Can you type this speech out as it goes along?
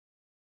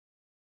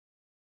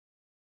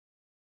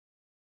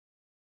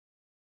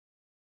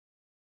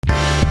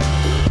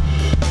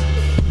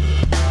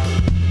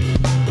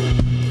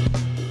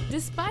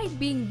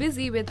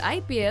busy with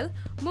IPL,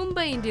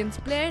 Mumbai Indians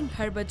player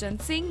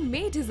Harbhajan Singh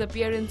made his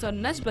appearance on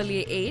Nach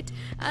Baliye 8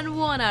 and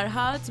won our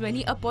hearts when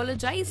he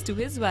apologized to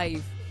his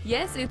wife.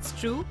 Yes, it's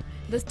true.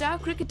 The star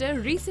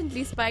cricketer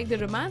recently spiked the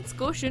romance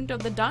quotient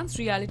of the dance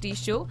reality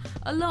show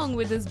along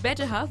with his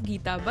better half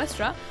Geeta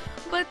Basra,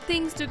 but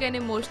things took an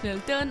emotional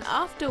turn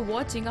after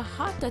watching a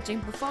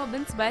heart-touching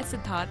performance by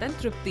Siddharth and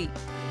Trupti.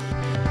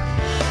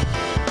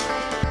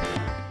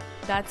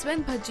 That's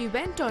when Bhajji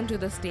went onto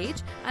the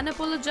stage and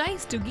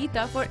apologized to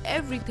Geeta for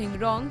everything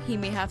wrong he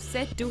may have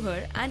said to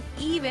her and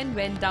even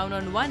went down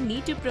on one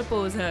knee to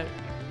propose her.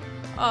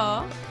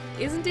 Aw,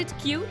 isn't it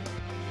cute?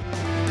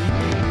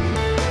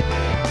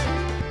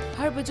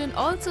 Harbhajan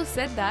also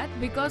said that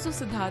because of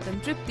Siddharth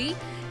and Trupti,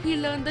 he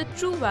learned the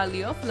true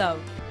value of love.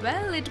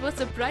 Well, it was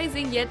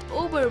surprising yet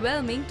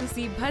overwhelming to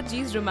see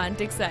Bhajji's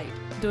romantic side.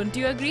 Don't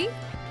you agree?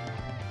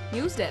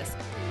 News Desk.